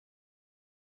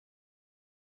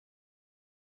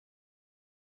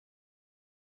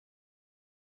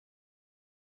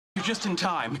You're just in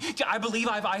time. I believe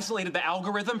I've isolated the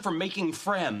algorithm for making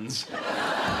friends.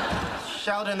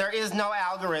 Sheldon, there is no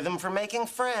algorithm for making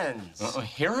friends.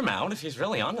 Hear him out. If he's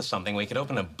really onto something, we could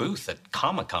open a booth at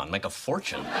Comic-Con, make a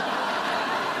fortune.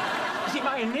 See,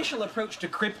 my initial approach to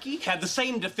Kripke had the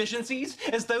same deficiencies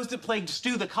as those that plagued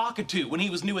Stu the cockatoo when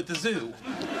he was new at the zoo.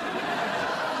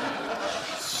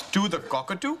 Stu the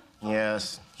cockatoo?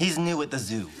 Yes, he's new at the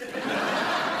zoo.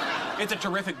 It's a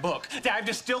terrific book. I've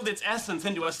distilled its essence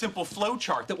into a simple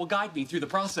flowchart that will guide me through the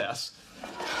process.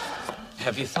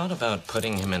 Have you thought about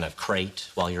putting him in a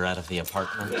crate while you're out of the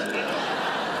apartment?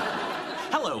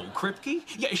 Hello, Kripke.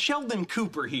 Yeah, Sheldon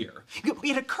Cooper here.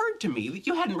 It occurred to me that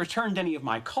you hadn't returned any of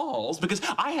my calls because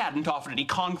I hadn't offered any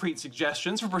concrete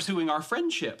suggestions for pursuing our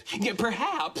friendship. Yeah,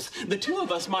 perhaps the two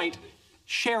of us might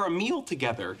share a meal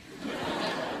together.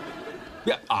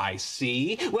 Yeah, I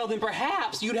see. Well, then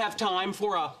perhaps you'd have time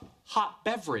for a hot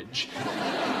beverage.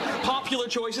 Popular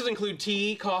choices include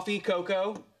tea, coffee,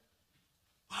 cocoa.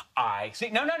 I see.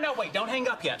 No, wait, don't hang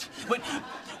up yet. But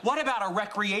what about a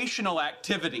recreational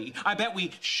activity? I bet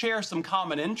we share some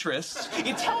common interests.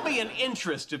 Tell me an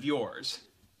interest of yours.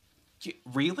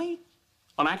 Really?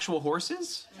 On actual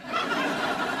horses?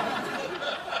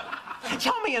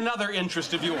 Tell me another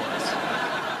interest of yours.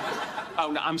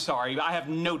 Oh, no, I'm sorry. I have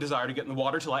no desire to get in the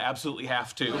water till I absolutely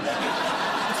have to.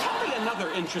 Tell me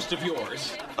another interest of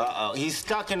yours. Uh-oh, he's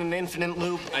stuck in an infinite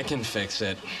loop. I can fix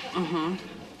it.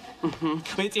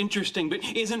 It's interesting, but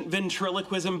isn't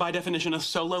ventriloquism by definition a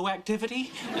solo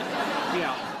activity?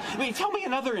 Yeah. Tell me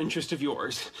another interest of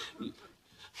yours.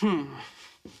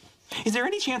 Is there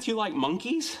any chance you like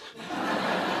monkeys?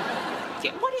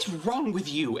 Yeah, what is wrong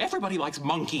with you? Everybody likes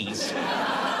monkeys.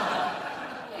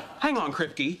 Hang on,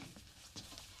 Kripke.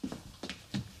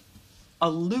 A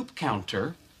loop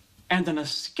counter and an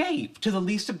escape to the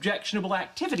least objectionable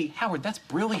activity. Howard, that's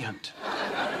brilliant.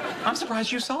 I'm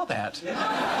surprised you saw that.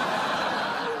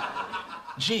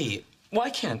 Gee,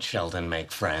 why can't Sheldon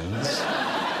make friends?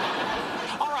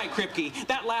 All right, Kripke,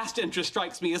 that last interest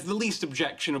strikes me as the least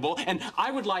objectionable, and I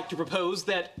would like to propose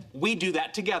that we do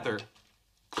that together.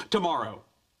 Tomorrow.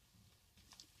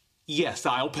 Yes,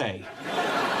 I'll pay. All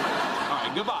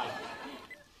right, goodbye.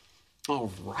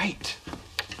 All right.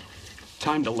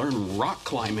 Time to learn rock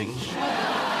climbing.